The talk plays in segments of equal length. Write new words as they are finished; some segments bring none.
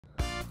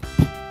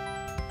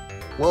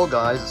Well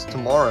guys, it's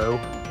tomorrow.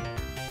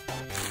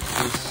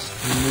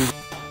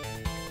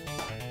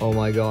 Oh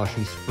my gosh,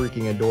 he's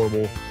freaking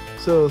adorable.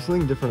 So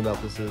something different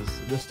about this is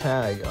this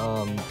tag.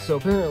 So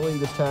apparently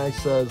this tag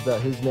says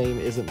that his name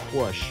isn't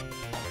Plush.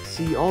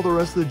 See, all the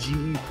rest of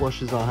the GE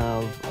plushes I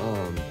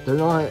have,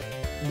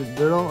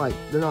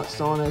 they're not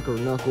Sonic or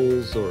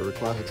Knuckles or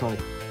Classic Sonic.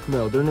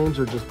 No, their names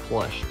are just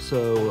Plush.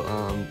 So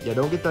yeah,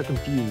 don't get that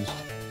confused.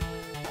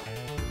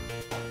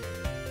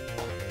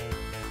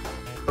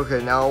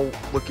 Okay, now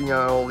looking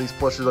at all these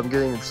plushes, I'm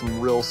getting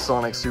some real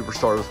Sonic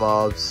Superstars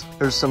vibes.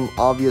 There's some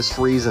obvious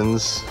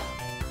reasons.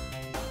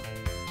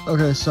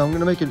 Okay, so I'm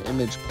gonna make an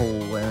image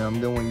poll, and I'm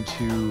going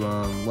to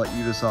let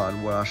you decide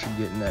what I should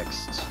get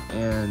next.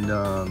 And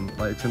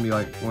like it's gonna be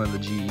like one of the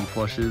GE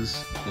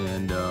plushes,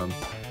 and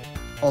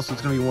also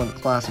it's gonna be one of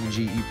the classic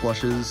GE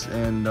plushes.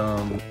 And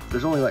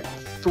there's only like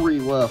 3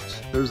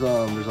 left. There's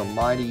a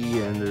Mighty,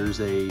 and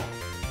there's a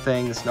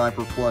Fang the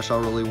Sniper plush I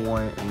really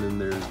want, and then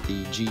there's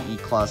the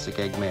GE Classic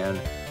Eggman,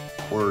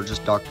 or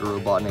just Dr.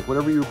 Robotnik,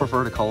 whatever you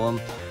prefer to call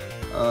him.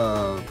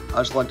 I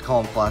just like to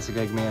call him Classic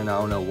Eggman. I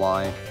don't know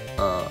why.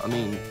 I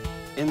mean,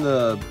 in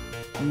the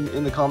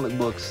comic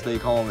books, they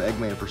call him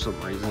Eggman for some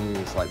reason.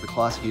 It's like the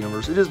classic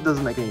universe. It just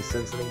doesn't make any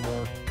sense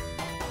anymore.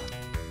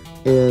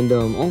 And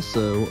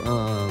also,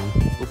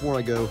 before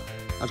I go,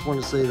 I just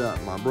wanted to say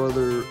that my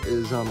brother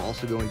is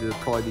also going to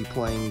probably be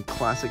playing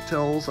Classic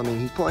Tails. I mean,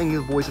 he's playing the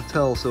voice of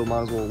Tails, so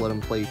might as well let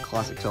him play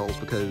Classic Tails,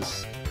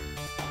 because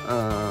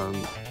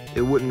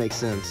it wouldn't make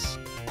sense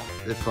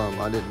if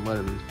I didn't let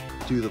him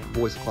do the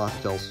voice of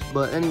Classic Tails.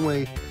 But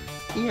anyway,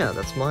 yeah,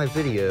 that's my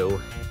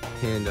video,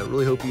 and I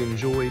really hope you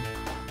enjoyed,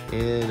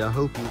 and I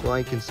hope you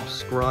like and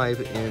subscribe,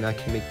 and I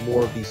can make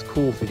more of these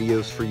cool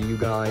videos for you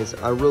guys.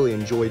 I really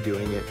enjoy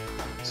doing it.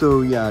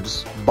 So yeah,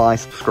 just bye,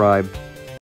 subscribe.